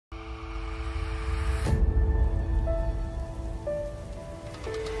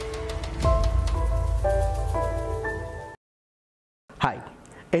Hi,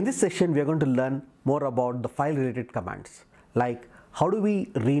 in this session we are going to learn more about the file related commands, like how do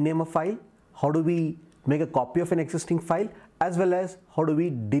we rename a file, how do we make a copy of an existing file, as well as how do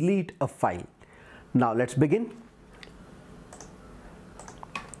we delete a file. Now let's begin.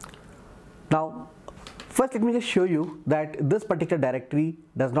 Now first let me just show you that this particular directory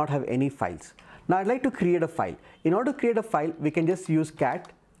does not have any files. Now I'd like to create a file. In order to create a file, we can just use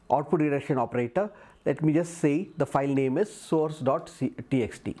cat output redirection operator. Let me just say the file name is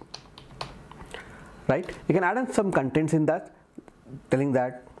source.txt. Right? You can add in some contents in that, telling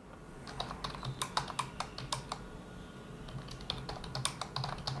that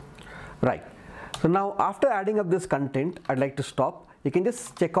right. So now after adding up this content, I'd like to stop. You can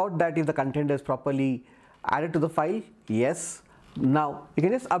just check out that if the content is properly added to the file. Yes. Now you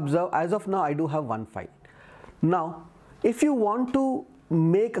can just observe, as of now I do have one file. Now if you want to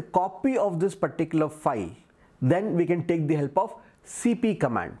make a copy of this particular file, then we can take the help of cp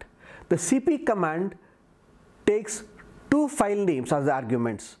command. The cp command takes two file names as the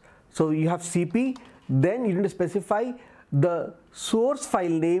arguments. So you have cp, then you need to specify the source file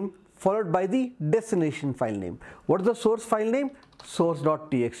name followed by the destination file name. What is the source file name?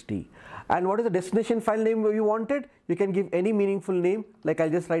 Source.txt. And what is the destination file name you wanted? You can give any meaningful name, like I'll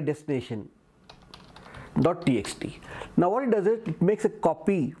just write destination.txt. Now what it does is it makes a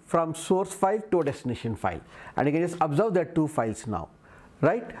copy from source file to a destination file, and you can just observe there are two files now,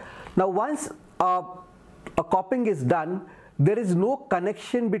 right? Now once a copying is done, there is no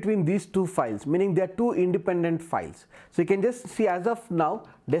connection between these two files, meaning they are two independent files. So you can just see, as of now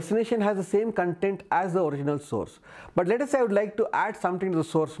destination has the same content as the original source, but let us say I would like to add something to the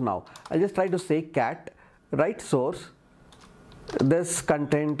source. Now I'll just try to say cat write source, this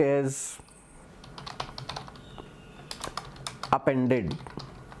content is appended,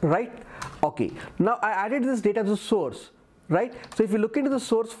 right? Okay, now I added this data to the source, right? So if you look into the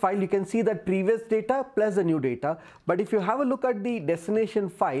source file, you can see that previous data plus the new data, but if you have a look at the destination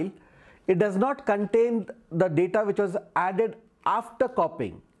file, it does not contain the data which was added after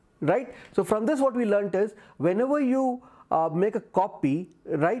copying, right? So from this what we learned is, whenever you make a copy,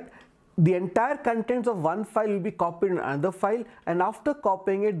 right, the entire contents of one file will be copied in another file, and after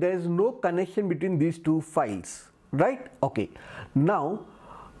copying it there is no connection between these two files, right? Okay, now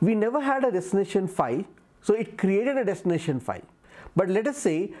we never had a destination file, so it created a destination file. But let us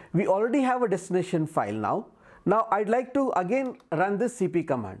say we already have a destination file now. Now I'd like to again run this cp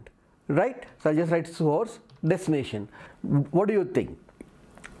command, right? So I'll just write source destination. What do you think?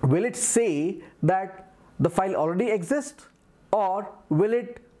 Will it say that the file already exists, or will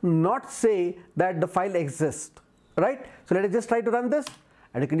it not say that the file exists, right? So let us just try to run this,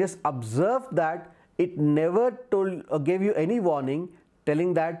 and you can just observe that it never gave you any warning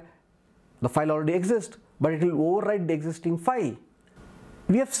telling that the file already exists, but it will overwrite the existing file.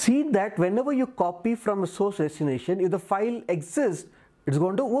 We have seen that whenever you copy from a source destination, if the file exists, it's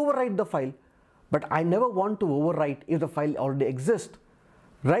going to overwrite the file. But I never want to overwrite if the file already exists,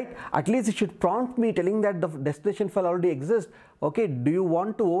 right? At least it should prompt me telling that the destination file already exists. Okay, do you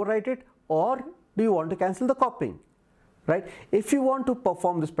want to overwrite it, or do you want to cancel the copying, right? If you want to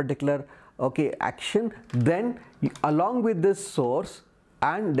perform this particular action, then along with this source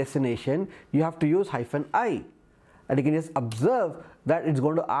and destination you have to use -i, and you can just observe that it's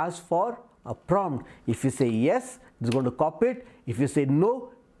going to ask for a prompt. If you say yes, it's going to copy it. If you say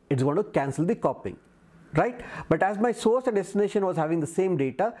no, it's going to cancel the copying, right? But as my source and destination was having the same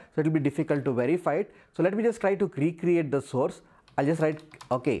data, so it will be difficult to verify it. So let me just try to recreate the source. I'll just write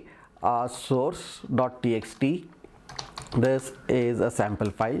source.txt. this is a sample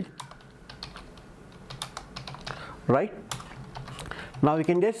file, right? Now you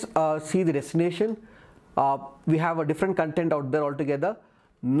can just see the destination. We have a different content out there altogether.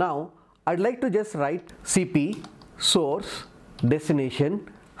 Now I'd like to just write cp source destination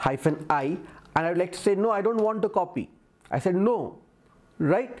 -i, and I'd like to say no, I don't want to copy. I said no,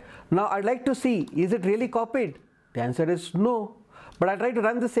 right? Now I'd like to see, is it really copied? The answer is no. But I try to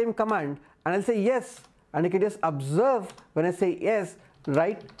run the same command and I'll say yes, and you can just observe when I say yes,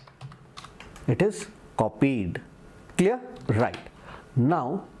 right, it is copied. Clear? Right. Now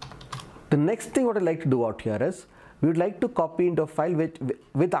the next thing what I'd like to do out here is, we would like to copy into a file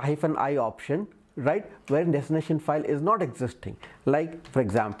with a -i option, right, where destination file is not existing. Like for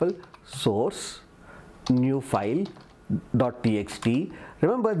example, source new file.txt.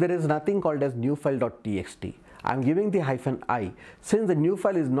 Remember, there is nothing called as new file.txt. I'm giving the -i. Since the new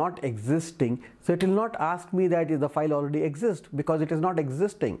file is not existing, so it will not ask me that if the file already exists, because it is not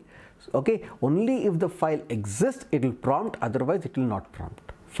existing. Okay, only if the file exists it will prompt, otherwise it will not prompt.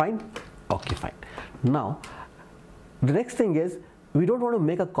 Fine? Okay, fine. Now the next thing is, we don't want to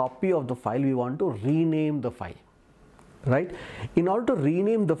make a copy of the file, we want to rename the file, right? In order to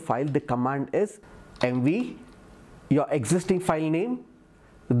rename the file, the command is mv, your existing file name,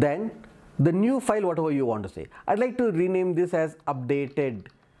 then the new file, whatever you want to say. I'd like to rename this as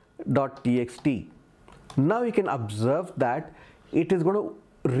updated.txt. Now you can observe that it is going to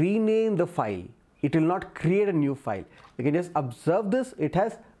rename the file. It will not create a new file. You can just observe this, it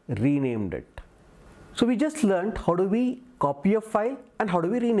has renamed it. So we just learned how do we copy a file and how do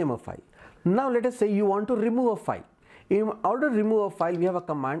we rename a file. Now let us say you want to remove a file. In order to remove a file, we have a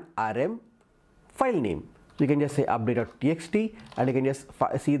command rm file name. You can just say update.txt and you can just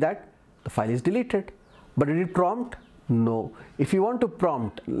see that the file is deleted. But did it prompt? No. If you want to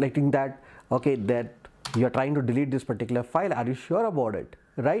prompt letting that, okay, that you are trying to delete this particular file, are you sure about it,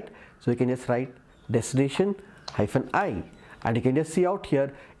 right? So you can just write destination -i and you can just see out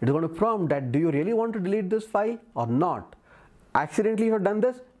here, it is going to prompt that do you really want to delete this file or not. Accidentally you have done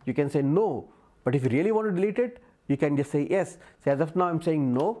this, you can say no, but if you really want to delete it, you can just say yes. So as of now I'm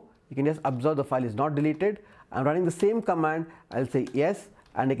saying no. You can just observe the file is not deleted. I'm running the same command, I'll say yes,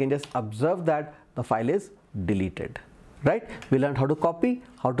 and you can just observe that the file is deleted, right? We learned how to copy,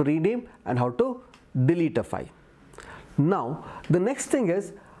 how to rename, and how to delete a file. Now the next thing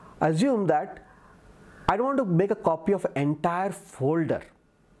is, assume that I don't want to make a copy of an entire folder,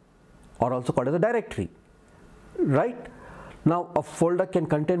 or also called as a directory, right? Now a folder can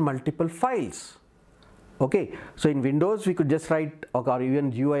contain multiple files. Okay, so in Windows we could just write, or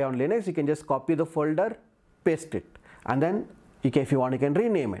even UI on Linux, you can just copy the folder, paste it, and then you can, if you want, you can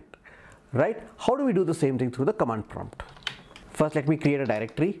rename it, right? How do we do the same thing through the command prompt? First let me create a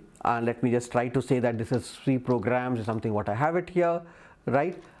directory and let me just try to say that this is C programs or something what I have it here,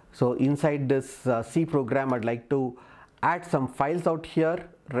 right? So inside this C program I'd like to add some files out here.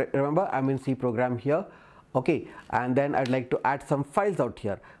 Remember I'm in C program here, okay, and then I'd like to add some files out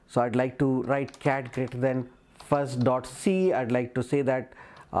here. So I'd like to write cat greater than first.c. I'd like to say that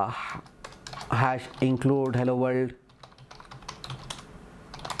hash include hello world,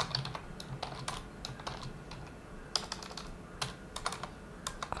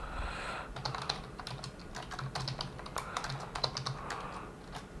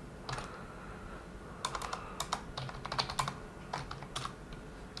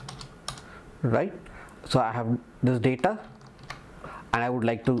 right? So I have this data and I would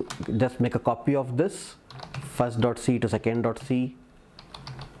like to just make a copy of this first.c to second.c,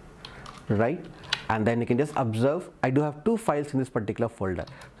 right? And then you can just observe I do have two files in this particular folder.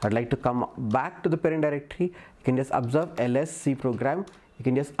 So I'd like to come back to the parent directory. You can just observe ls C program. You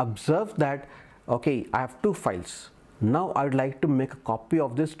can just observe that, okay, I have two files. Now I would like to make a copy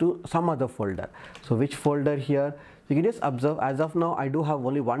of this to some other folder. So which folder here? You can just observe as of now I do have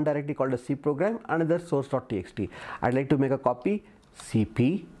only one directory called a C program, another source.txt. I'd like to make a copy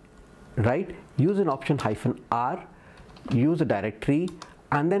cp, right? Use an option -r, use a directory,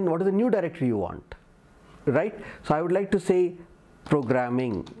 and then what is the new directory you want, right? So I would like to say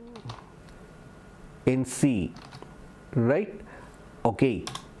programming in C, right? Okay,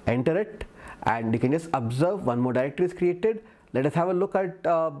 enter it and you can just observe one more directory is created. Let us have a look at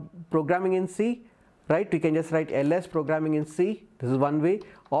programming in C. Right, you can just write ls programming in C. This is one way,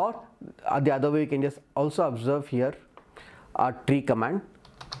 or the other way you can just also observe here a tree command.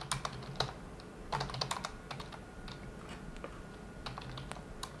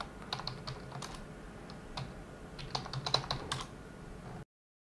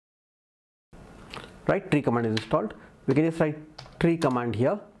 Right, tree command is installed. We can just write tree command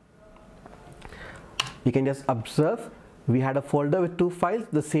here. You can just observe we had a folder with two files,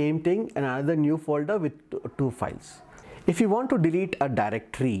 the same thing, and another new folder with two files. If you want to delete a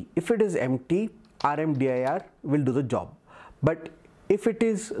directory, if it is empty, rmdir will do the job. But if it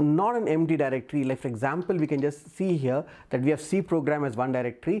is not an empty directory, like for example, we can just see here that we have C program as one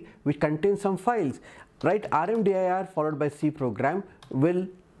directory which contains some files, right? rmdir followed by C program will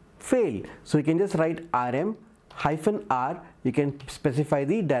fail. So you can just write rm -r, you can specify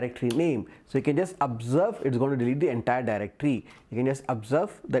the directory name. So you can just observe it's going to delete the entire directory. You can just observe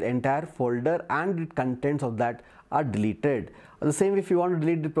that entire folder and the contents of that are deleted. The same if you want to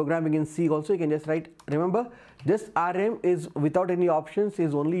delete the programming in C also, you can just write, remember this rm is without any options,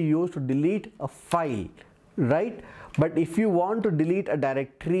 is only used to delete a file, right? But if you want to delete a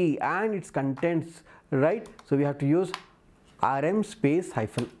directory and its contents, right, so we have to use rm space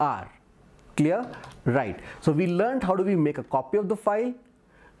 -r. Clear? Right. So we learned how do we make a copy of the file,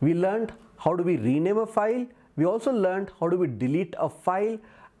 we learned how do we rename a file, we also learned how do we delete a file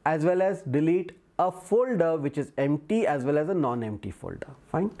as well as delete a folder which is empty as well as a non-empty folder.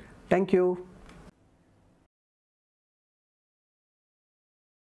 Fine. Thank you.